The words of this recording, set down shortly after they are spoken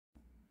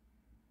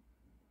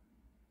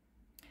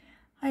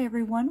Hi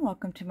everyone,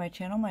 welcome to my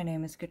channel. My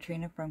name is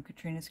Katrina from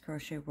Katrina's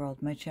Crochet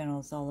World. My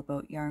channel is all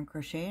about yarn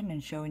crocheting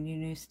and showing you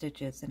new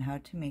stitches and how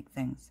to make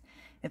things.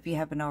 If you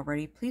haven't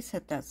already, please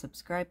hit that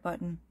subscribe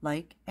button,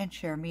 like, and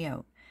share me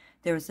out.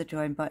 There is a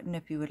join button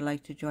if you would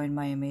like to join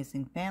my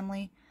amazing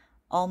family.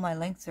 All my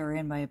links are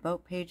in my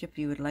about page if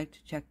you would like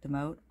to check them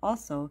out.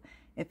 Also,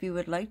 if you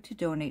would like to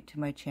donate to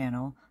my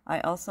channel, I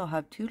also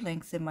have 2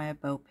 links in my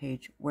about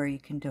page where you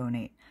can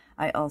donate.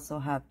 I also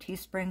have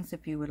Teesprings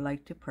if you would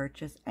like to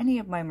purchase any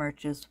of my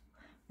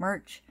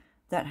merch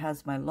that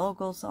has my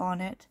logos on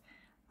it.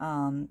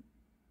 It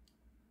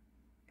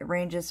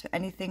ranges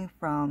anything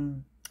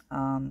from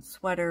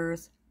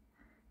sweaters,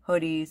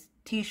 hoodies,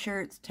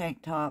 t-shirts,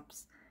 tank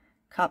tops,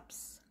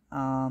 cups,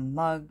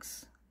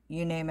 mugs,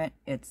 you name it,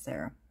 it's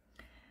there.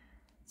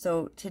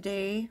 So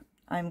today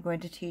I'm going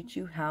to teach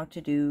you how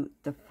to do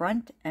the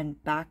front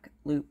and back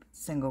loop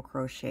single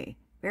crochet.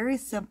 Very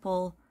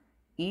simple,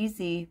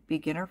 easy,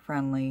 beginner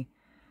friendly,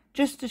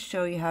 just to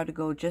show you how to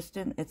go just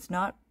in. It's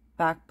not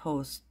back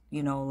post,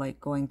 you know, like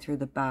going through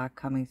the back,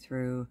 coming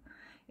through.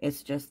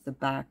 It's just the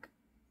back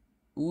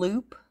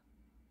loop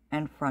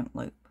and front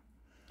loop.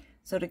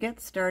 So to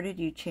get started,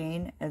 you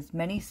chain as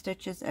many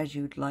stitches as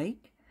you'd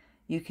like.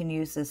 You can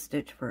use this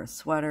stitch for a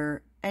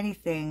sweater,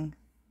 anything.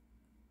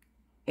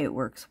 It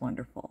works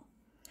wonderful.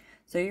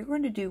 So you're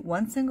going to do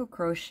 1 single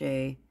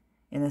crochet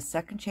in the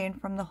second chain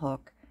from the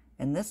hook,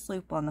 and this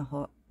loop on the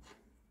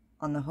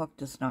hook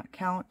does not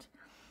count.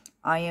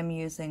 I am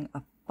using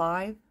a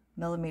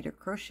 5mm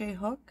crochet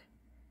hook,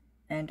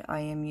 and I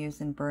am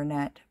using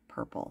Burnett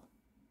purple.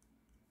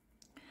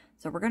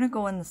 So we're going to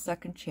go in the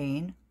second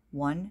chain,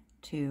 1,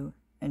 2,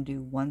 and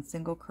do 1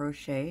 single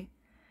crochet,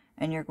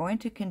 and you're going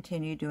to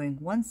continue doing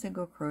 1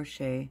 single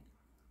crochet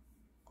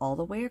all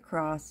the way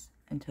across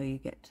until you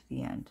get to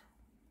the end.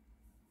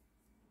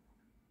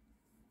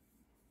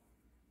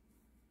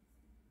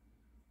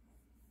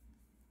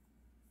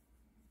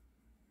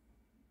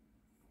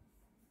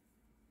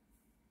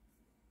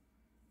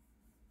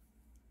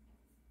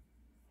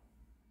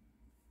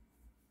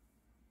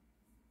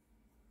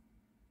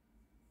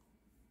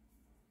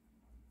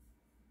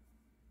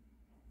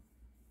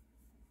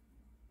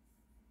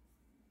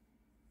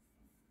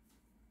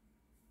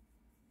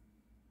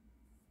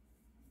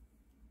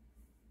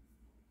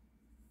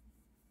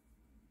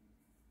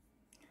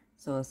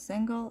 So a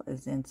single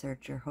is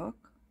insert your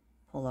hook,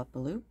 pull up a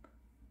loop,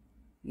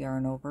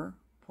 yarn over,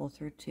 pull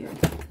through 2.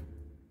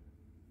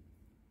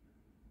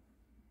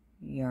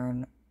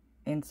 Yarn,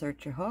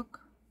 insert your hook,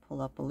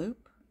 pull up a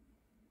loop,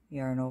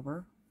 yarn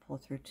over, pull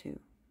through 2.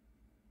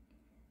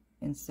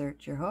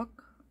 Insert your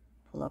hook,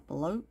 pull up a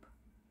loop,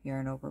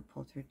 yarn over,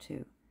 pull through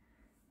 2.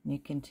 And you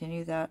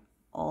continue that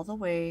all the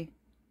way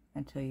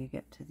until you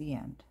get to the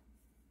end.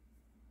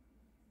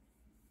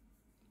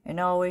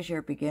 And always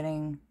your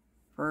beginning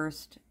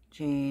first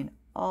chain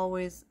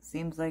always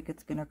seems like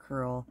it's going to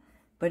curl,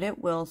 but it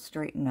will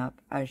straighten up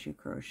as you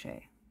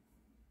crochet.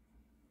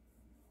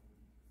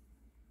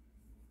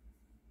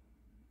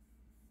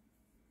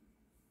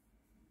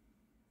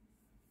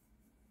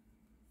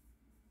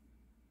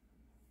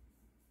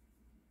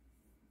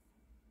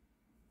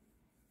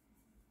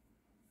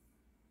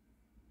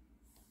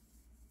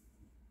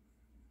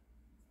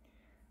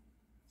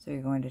 So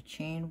you're going to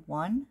chain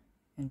 1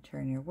 and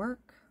turn your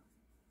work.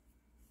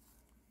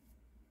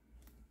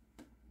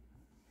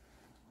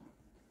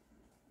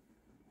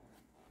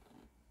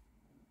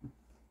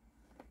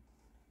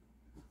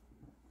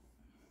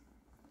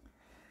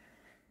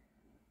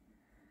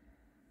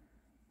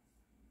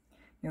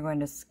 You're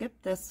going to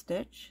skip this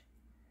stitch,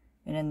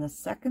 and in the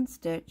second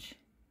stitch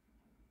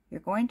you're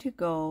going to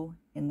go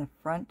in the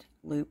front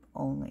loop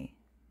only.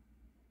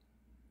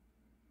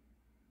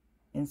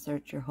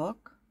 Insert your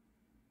hook,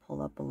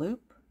 pull up a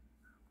loop,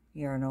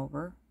 yarn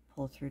over,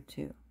 pull through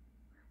 2,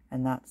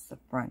 and that's the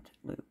front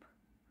loop.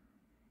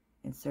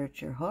 Insert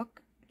your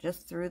hook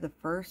just through the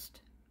first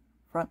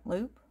front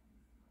loop,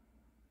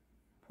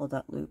 pull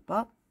that loop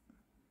up,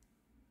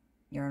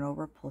 yarn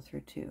over, pull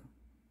through 2.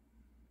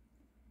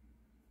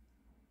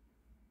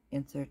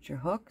 Insert your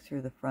hook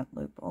through the front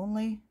loop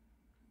only,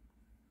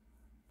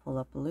 pull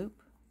up a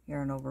loop,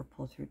 yarn over,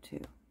 pull through 2.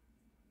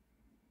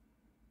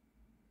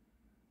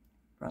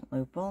 Front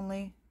loop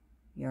only,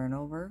 yarn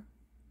over,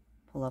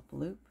 pull up a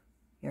loop,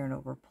 yarn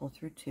over, pull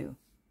through 2.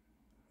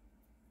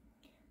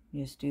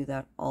 You just do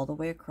that all the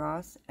way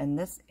across, and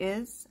this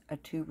is a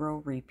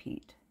 2-row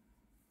repeat.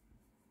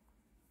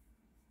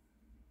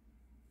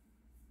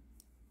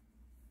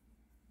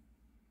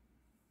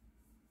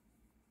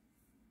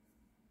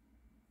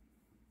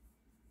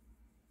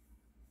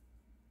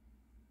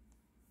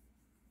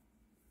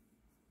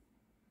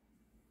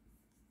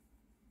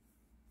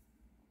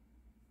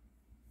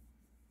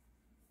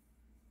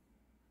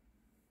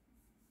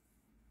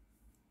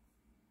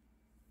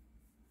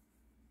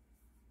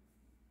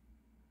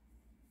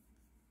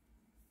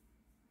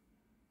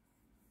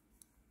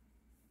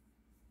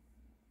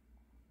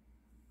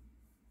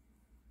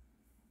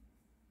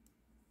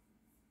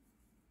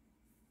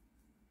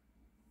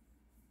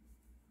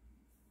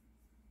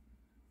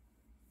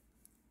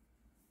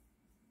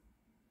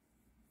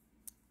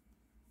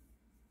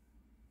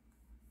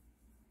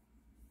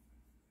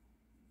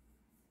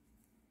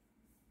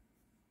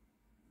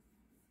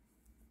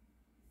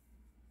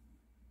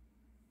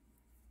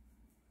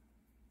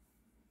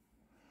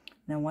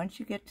 Now once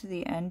you get to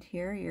the end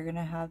here, you're going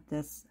to have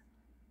this,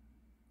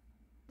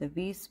 the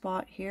V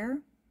spot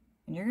here,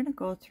 and you're going to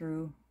go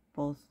through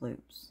both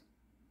loops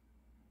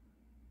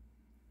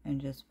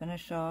and just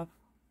finish off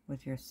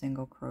with your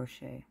single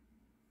crochet.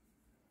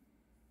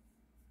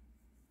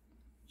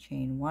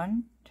 Chain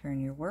 1, turn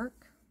your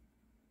work,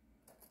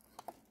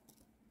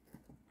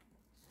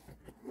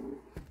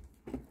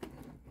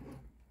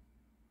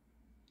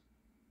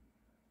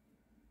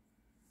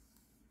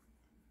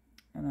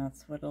 and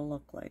that's what it'll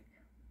look like.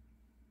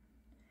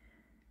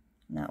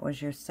 And that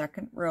was your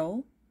second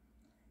row.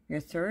 Your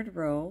third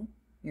row,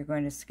 you're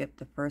going to skip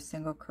the first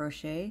single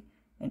crochet,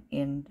 and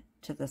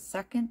into the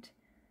second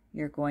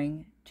you're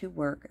going to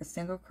work a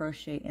single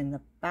crochet in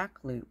the back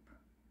loop.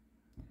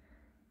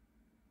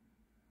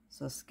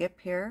 So skip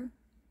here,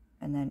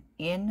 and then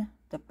in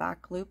the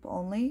back loop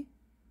only,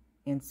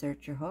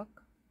 insert your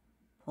hook,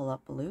 pull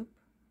up a loop,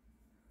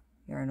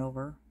 yarn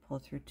over, pull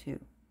through 2.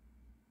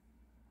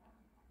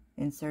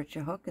 Insert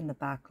your hook in the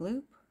back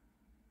loop,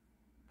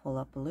 pull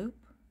up a loop,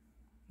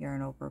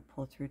 yarn over,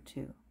 pull through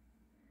 2.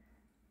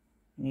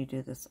 And you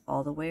do this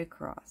all the way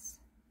across.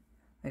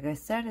 Like I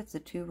said, it's a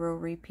 2-row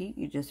repeat.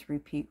 You just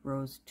repeat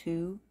rows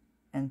 2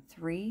 and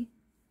 3.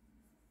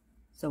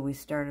 So we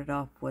started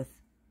off with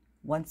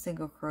 1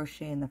 single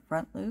crochet in the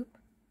front loop,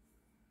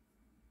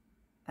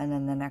 and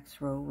then the next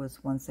row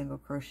was 1 single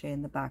crochet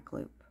in the back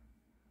loop.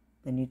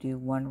 Then you do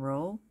 1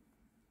 row,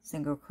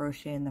 single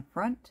crochet in the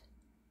front,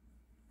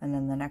 and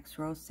then the next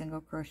row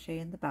single crochet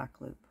in the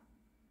back loop.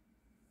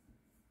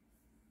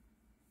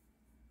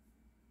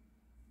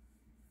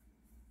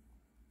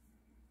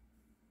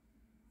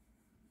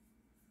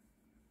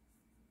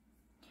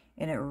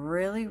 And it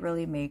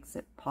really makes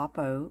it pop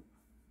out.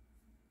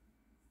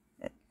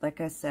 Like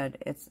I said,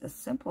 it's a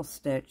simple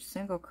stitch,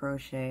 single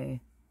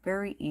crochet,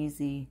 very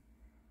easy,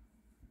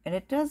 and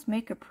it does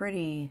make a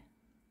pretty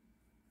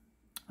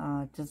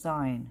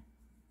design.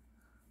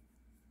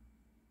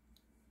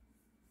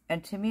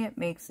 And to me, it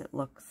makes it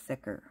look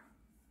thicker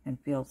and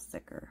feels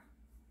thicker.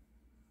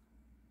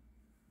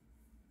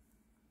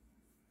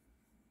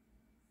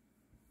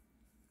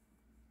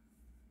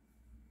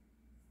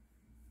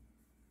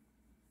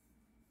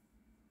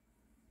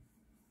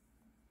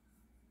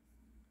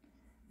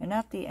 And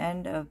at the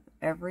end of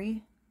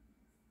every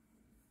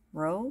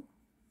row,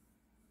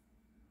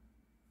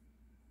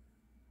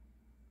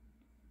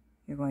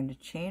 you're going to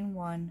chain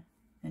 1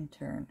 and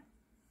turn.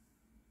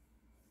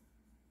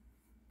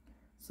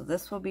 So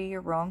this will be your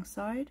wrong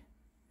side,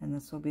 and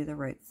this will be the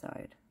right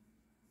side.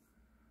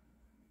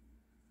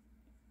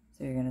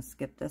 So you're going to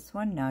skip this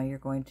one. Now you're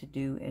going to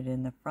do it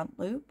in the front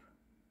loop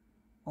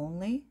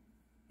only,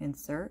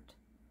 insert,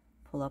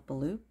 pull up a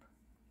loop,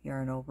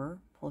 yarn over,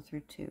 pull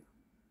through 2.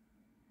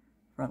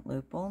 Front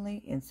loop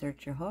only,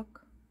 insert your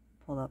hook,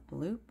 pull up a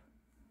loop,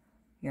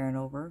 yarn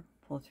over,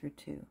 pull through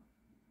 2,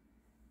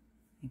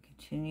 and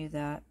continue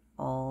that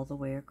all the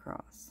way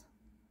across.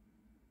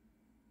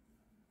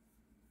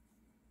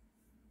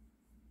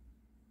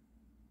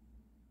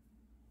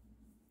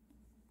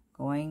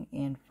 Going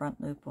in front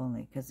loop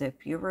only, because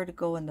if you were to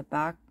go in the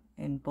back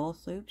in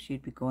both loops,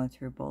 you'd be going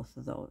through both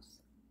of those.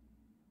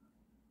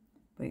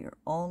 But you're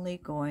only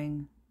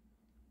going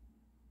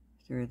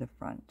through the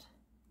front.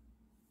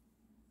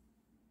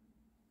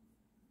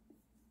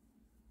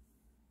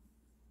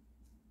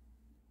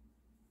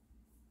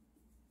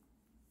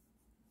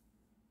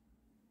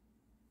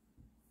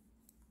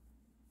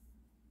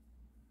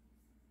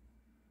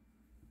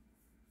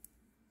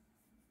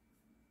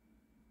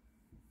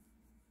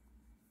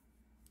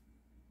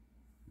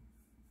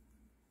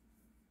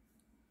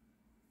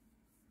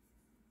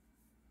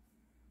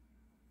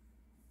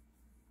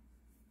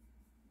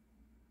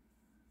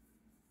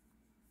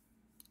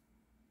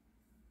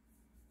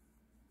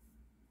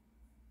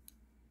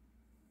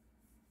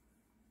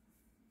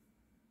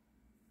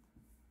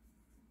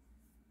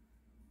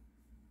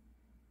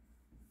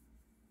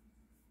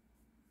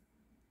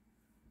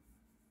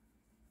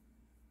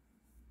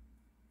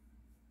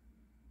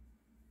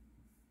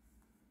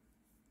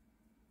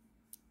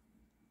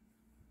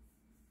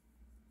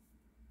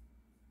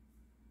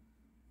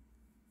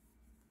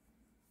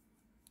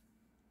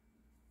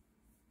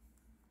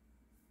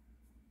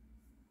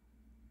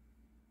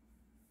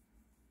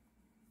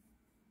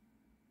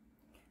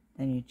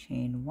 Then you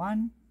chain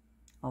 1,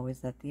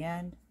 always at the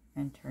end,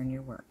 and turn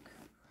your work.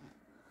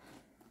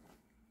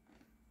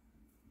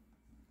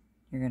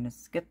 You're going to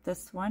skip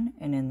this one,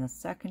 and in the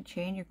second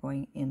chain you're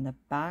going in the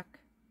back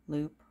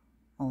loop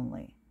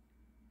only.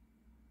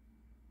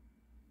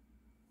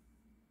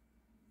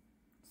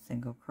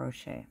 Single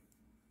crochet.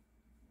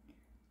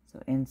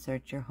 So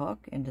insert your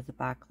hook into the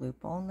back loop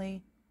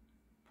only,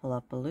 pull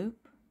up a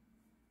loop,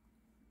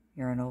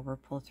 yarn over,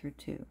 pull through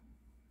 2.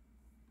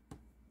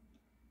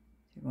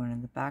 You're going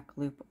in the back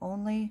loop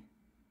only,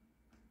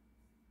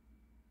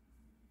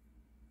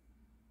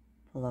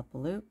 pull up a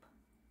loop,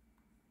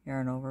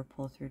 yarn over,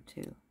 pull through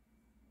 2.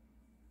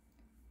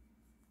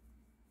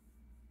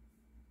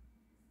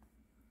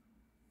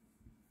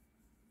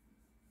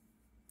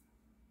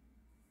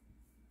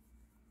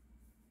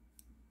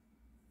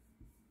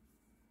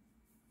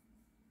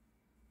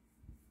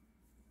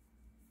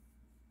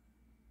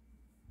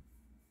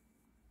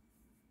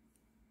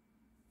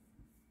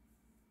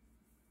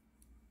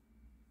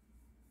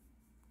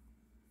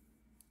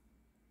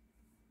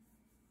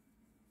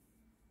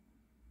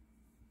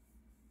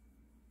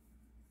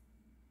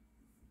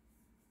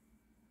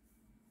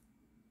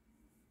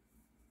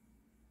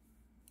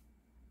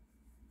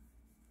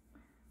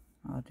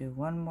 I'll do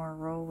one more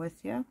row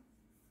with you.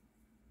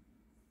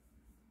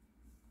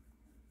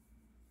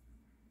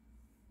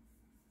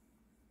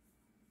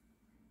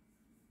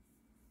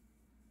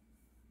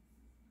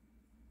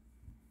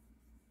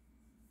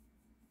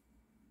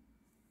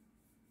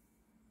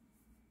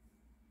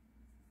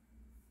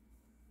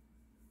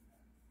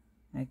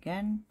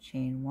 Again,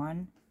 chain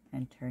 1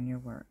 and turn your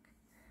work.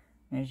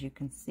 And as you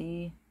can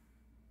see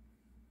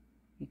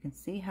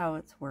how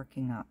it's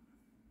working up.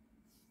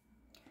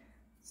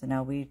 So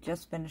now we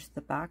just finished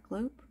the back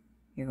loop.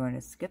 You're going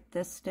to skip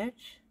this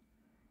stitch.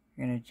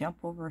 You're going to jump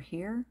over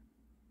here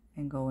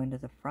and go into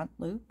the front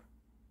loop.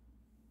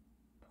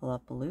 Pull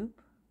up a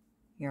loop,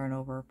 yarn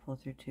over, pull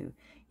through 2.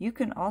 You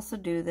can also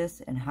do this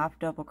in half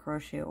double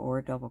crochet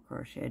or double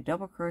crochet. A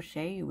double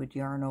crochet, you would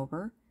yarn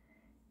over,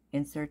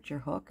 insert your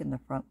hook in the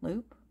front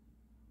loop,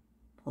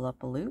 pull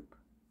up a loop,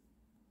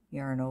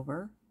 yarn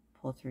over,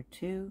 pull through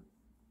 2,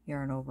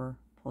 yarn over,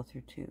 pull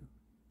through 2.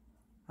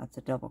 That's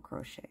a double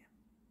crochet.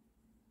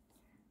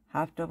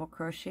 Half double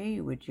crochet,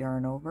 you would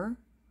yarn over,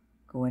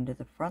 go into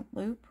the front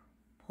loop,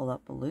 pull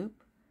up a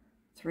loop,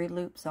 3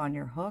 loops on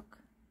your hook,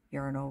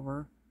 yarn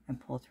over, and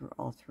pull through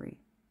all 3.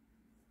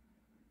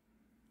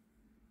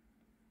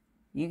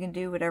 You can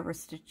do whatever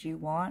stitch you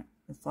want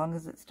as long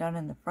as it's done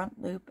in the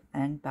front loop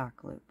and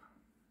back loop.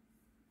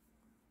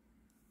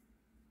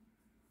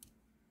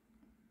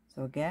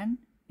 So again,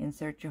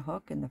 insert your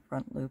hook in the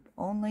front loop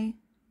only,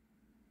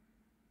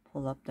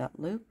 pull up that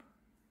loop,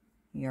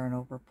 yarn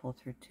over, pull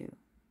through 2.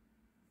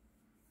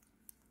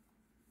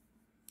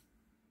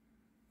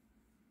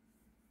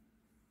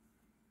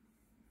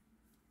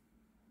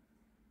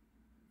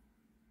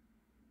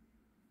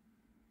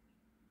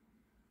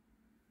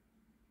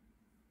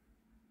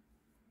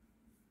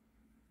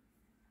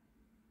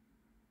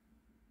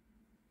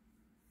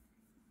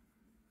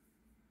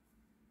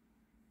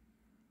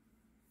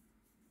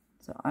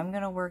 So I'm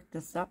going to work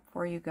this up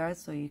for you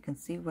guys so you can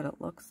see what it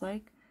looks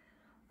like.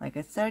 Like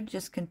I said,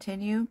 just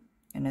continue,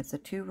 and it's a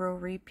 2-row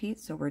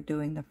repeat, so we're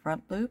doing the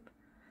front loop.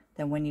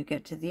 Then when you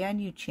get to the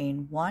end, you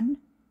chain 1,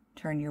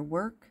 turn your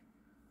work,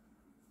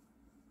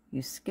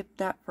 you skip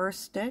that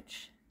first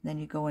stitch, then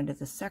you go into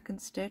the second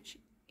stitch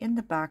in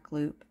the back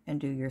loop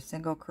and do your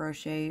single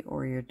crochet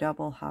or your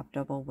double, half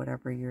double,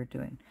 whatever you're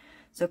doing.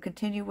 So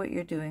continue what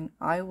you're doing.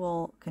 I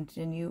will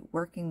continue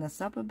working this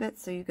up a bit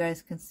so you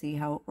guys can see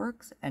how it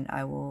works, and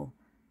I will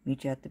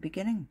meet you at the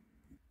beginning.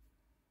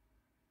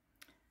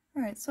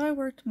 Alright, so I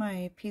worked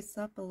my piece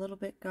up a little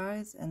bit,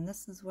 guys, and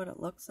this is what it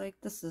looks like.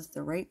 This is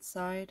the right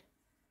side,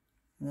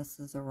 and this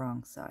is the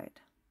wrong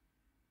side.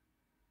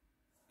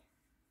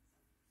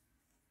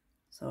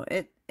 So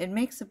it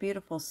makes a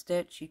beautiful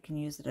stitch. You can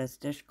use it as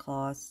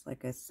dishcloths,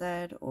 like I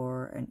said,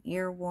 or an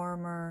ear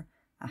warmer,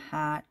 a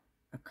hat,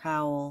 a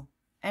cowl,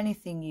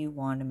 anything you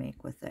want to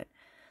make with it.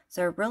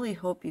 So I really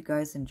hope you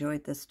guys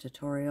enjoyed this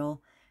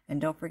tutorial, and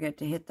don't forget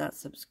to hit that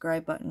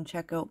subscribe button.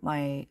 Check out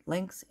my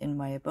links in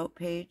my about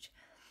page.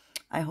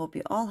 I hope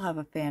you all have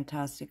a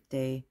fantastic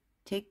day.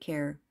 Take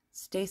care,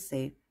 stay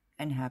safe,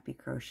 and happy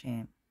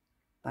crocheting.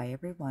 Bye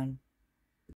everyone.